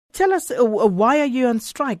tell us, why are you on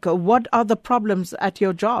strike? What are the problems at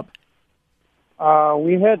your job?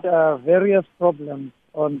 We had various problems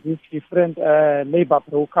on these different labor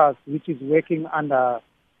brokers, which is working under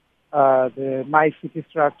the My City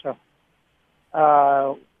structure.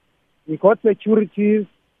 We got securities,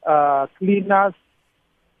 cleaners,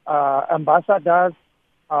 ambassadors,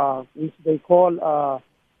 which they call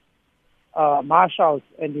marshals,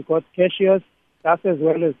 and we got cashiers, just as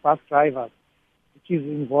well as bus drivers, which is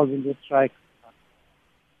involved in the strike.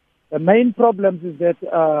 The main problems is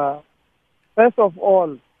that, first of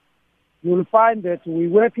all, you'll find that we're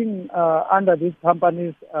working under these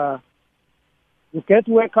companies. You get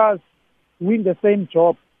workers doing the same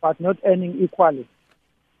job but not earning equally.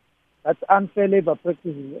 That's unfair labor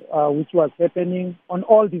practices, which was happening on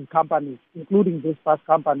all these companies, including these bus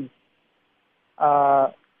companies.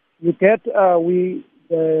 You get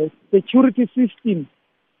the security system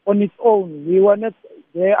on its own.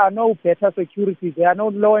 There are no better security. There are no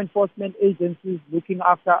law enforcement agencies looking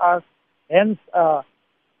after us. Hence,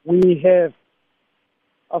 we have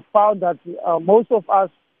found that most of us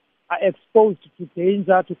are exposed to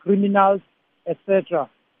danger, to criminals, etc.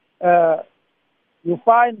 You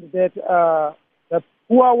find that the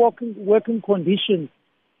poor working conditions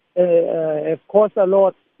have caused a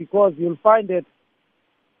lot, because you'll find that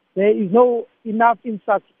there is no enough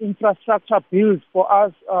infrastructure built for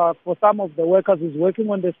us, for some of the workers who's working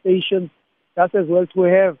on the station, just as well to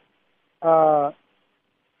have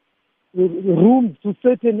rooms to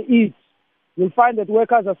sit and eat. You'll find that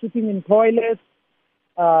workers are sitting in toilets,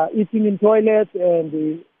 eating in toilets,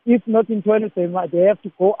 and if not in toilets, they have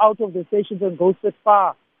to go out of the stations and go sit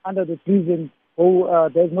far under the trees, and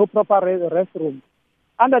there's no proper restroom.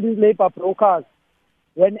 Under these labor brokers,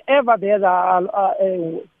 whenever there's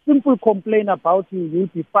a simple complaint about you, you'll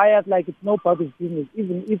be fired like it's nobody's business,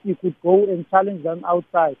 even if you could go and challenge them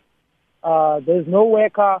outside. There's no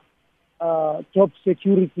worker job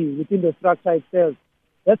security within the structure itself.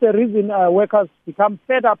 That's the reason workers become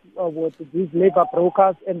fed up with these labor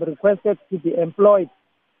brokers and requested to be employed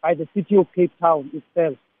by the city of Cape Town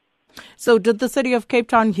itself. So did the city of Cape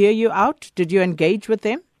Town hear you out? Did you engage with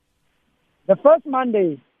them? The first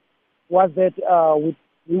Monday was that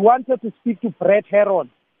we wanted to speak to Brett Heron,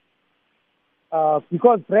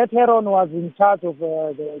 because Brett Heron was in charge of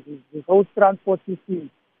the whole transport system.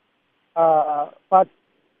 But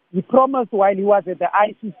he promised while he was at the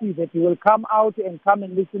ICC that he will come out and come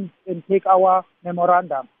and listen and take our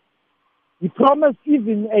memorandum. He promised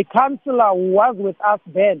even a councillor who was with us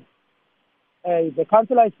then, the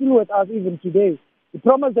councillor is still with us even today, he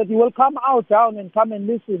promised that he will come out down and come and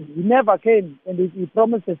listen. He never came, and he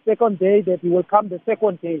promised the second day that he will come the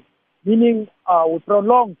second day, meaning we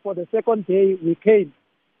prolonged for the second day we came.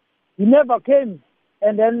 He never came,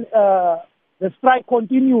 and then the strike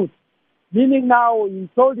continued, meaning now he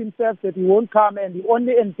told himself that he won't come, and he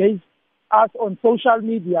only engaged us on social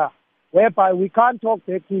media, whereby we can't talk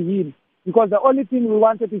back to him, because the only thing we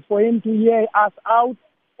wanted is for him to hear us out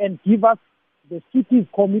and give us the city's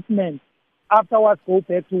commitment. Afterwards, go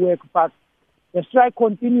back to work. But the strike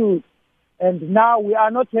continues, and now we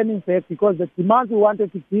are not turning back, because the demands we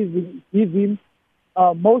wanted to give him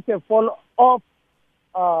most have fallen off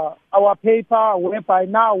our paper, whereby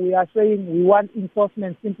now we are saying we want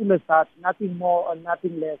enforcement, simple as that, nothing more or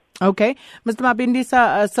nothing less. Okay. Mr.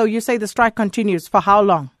 Mabindisa, so you say the strike continues. For how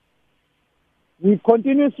long? We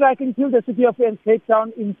continue striking till the city of Cape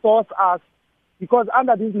Town enforce us, because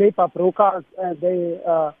under these labor brokers,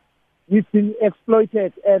 we've been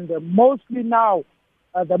exploited, and mostly now,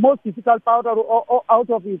 the most difficult part out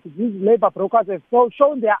of it, these labor brokers have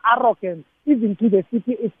shown their arrogance even to the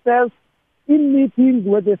city itself, in meetings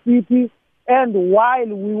with the city, and while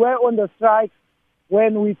we were on the strike,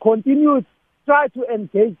 when we continued try to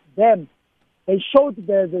engage them, they showed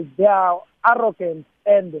their arrogance,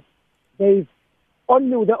 and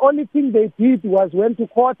the only thing they did was went to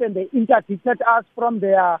court, and they interdicted us from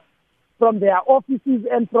their offices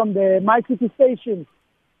and from the My City stations.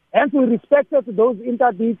 And we respected those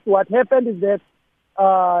interdicts. What happened is that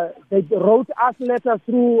they wrote us letters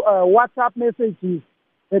through WhatsApp messages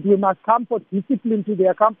that we must come for discipline to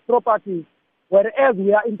their properties, whereas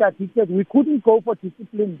we are interdicted. We couldn't go for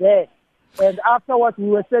discipline there. And afterwards, we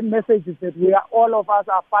were sent messages that all of us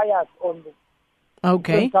are fired on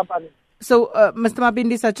the company. So, Mr.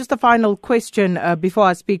 Mabindisa, just a final question before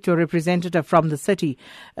I speak to a representative from the city.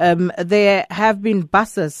 There have been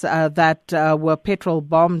buses that were petrol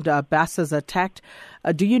bombed, buses attacked.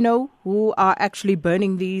 Do you know who are actually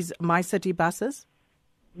burning these My City buses?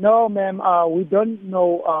 No, ma'am. We don't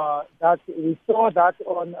know that. We saw that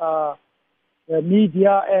on the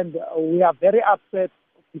media, and we are very upset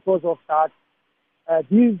because of that.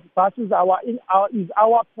 These buses is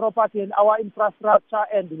our property and our infrastructure,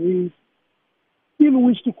 and we still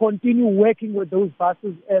wish to continue working with those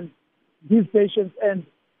buses and these patients. And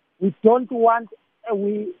we don't want,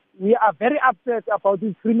 we are very upset about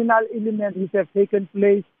these criminal elements which have taken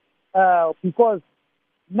place because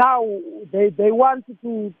now they want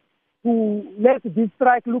to let this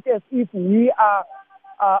strike look as if we are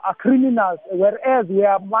criminals, whereas we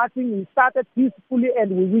are marching. We started peacefully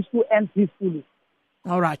and we wish to end peacefully.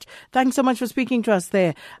 All right. Thanks so much for speaking to us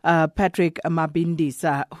there, Patrick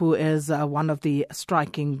Mabindisa, who is one of the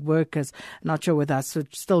striking workers. Not sure with us, so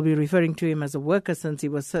still be referring to him as a worker since he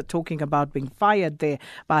was talking about being fired there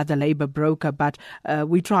by the labour broker. But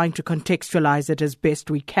we're trying to contextualize it as best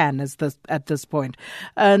we can at this point.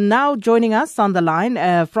 Now joining us on the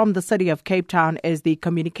line from the city of Cape Town is the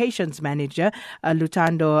communications manager,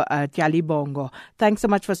 Lutando Tyalibongo. Thanks so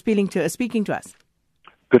much for speaking to us.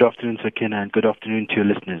 Good afternoon, Sakina, and good afternoon to your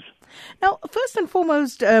listeners. Now, first and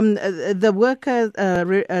foremost, the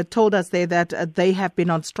worker told us there that they have been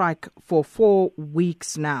on strike for 4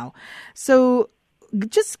 weeks now. So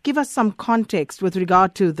just give us some context with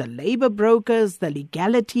regard to the labour brokers, the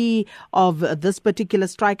legality of this particular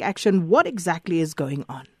strike action. What exactly is going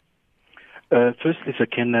on? Firstly,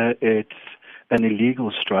 Sakina, it's an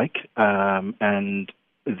illegal strike, and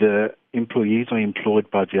the employees are employed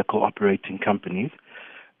by vehicle operating companies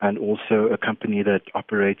and also a company that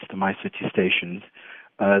operates the MyCity stations.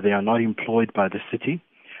 They are not employed by the city.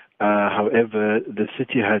 However, the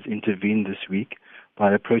city has intervened this week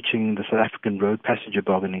by approaching the South African Road Passenger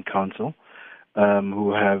Bargaining Council,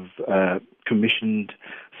 who have commissioned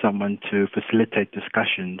someone to facilitate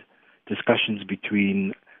discussions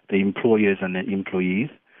between the employers and the employees.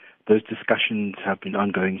 Those discussions have been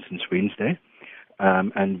ongoing since Wednesday,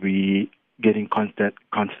 and we getting constant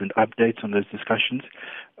updates on those discussions,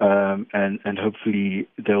 and hopefully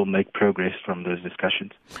they'll make progress from those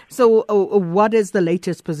discussions. So what is the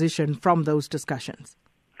latest position from those discussions?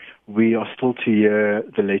 We are still to hear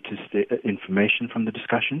the latest information from the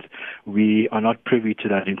discussions. We are not privy to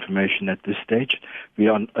that information at this stage. We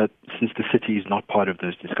are, since the city is not part of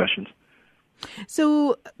those discussions.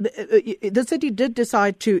 So the city did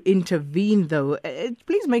decide to intervene, though.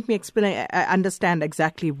 Please make me understand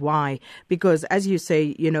exactly why. Because, as you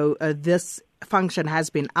say, this function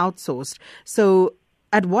has been outsourced. So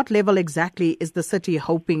at what level exactly is the city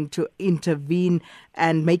hoping to intervene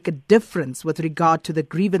and make a difference with regard to the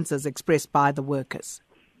grievances expressed by the workers?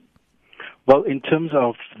 Well, in terms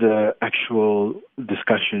of the actual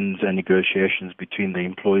discussions and negotiations between the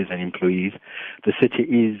employers and employees, the city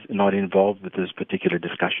is not involved with those particular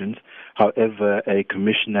discussions. However, a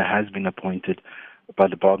commissioner has been appointed by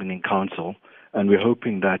the bargaining council, and we're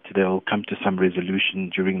hoping that they'll come to some resolution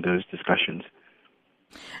during those discussions.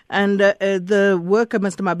 And the worker,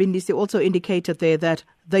 Mr. Mabindisi, also indicated there that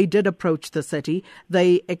they did approach the city.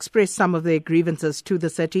 They expressed some of their grievances to the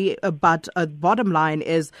city, but bottom line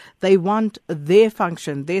is they want their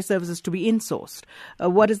function, their services to be insourced.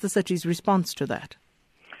 What is the city's response to that?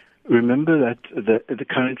 Remember that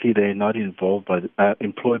currently they're not employed by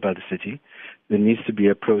the city. There needs to be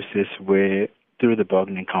a process where, through the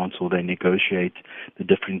bargaining council, they negotiate the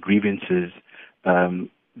different grievances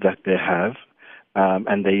that they have.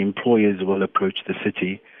 And the employers will approach the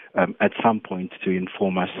city at some point to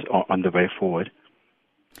inform us on the way forward.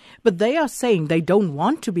 But they are saying they don't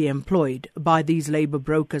want to be employed by these labour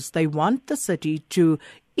brokers. They want the city to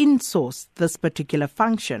insource this particular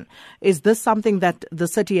function. Is this something that the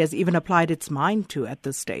city has even applied its mind to at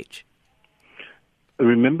this stage?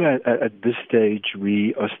 Remember, at this stage,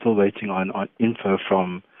 we are still waiting on info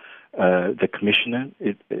from the commissioner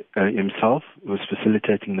himself, was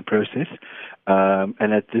facilitating the process.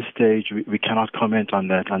 And at this stage, we cannot comment on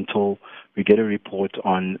that until we get a report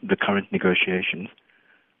on the current negotiations.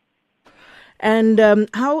 And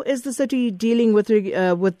how is the city dealing with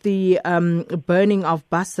the burning of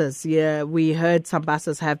buses? Yeah, we heard some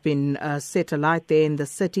buses have been set alight there in the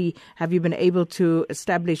city. Have you been able to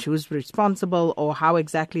establish who's responsible or how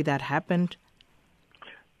exactly that happened?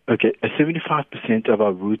 Okay, 75% of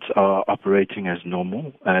our routes are operating as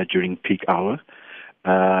normal during peak hour.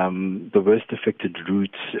 The worst affected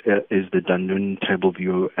routes is the Dunoon,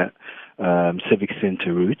 Tableview, Civic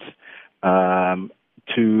Centre routes.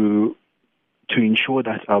 To ensure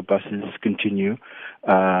that our buses continue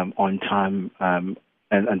on time and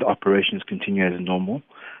the operations continue as normal,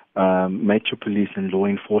 Metro Police and law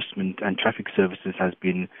enforcement and traffic services has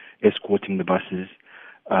been escorting the buses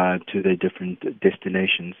to their different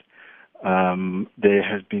destinations. There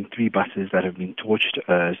have been 3 buses that have been torched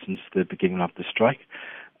since the beginning of the strike,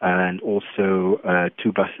 and also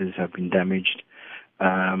 2 buses have been damaged.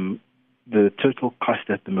 The total cost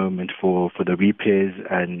at the moment for the repairs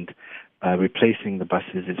and replacing the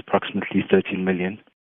buses is approximately 13 million.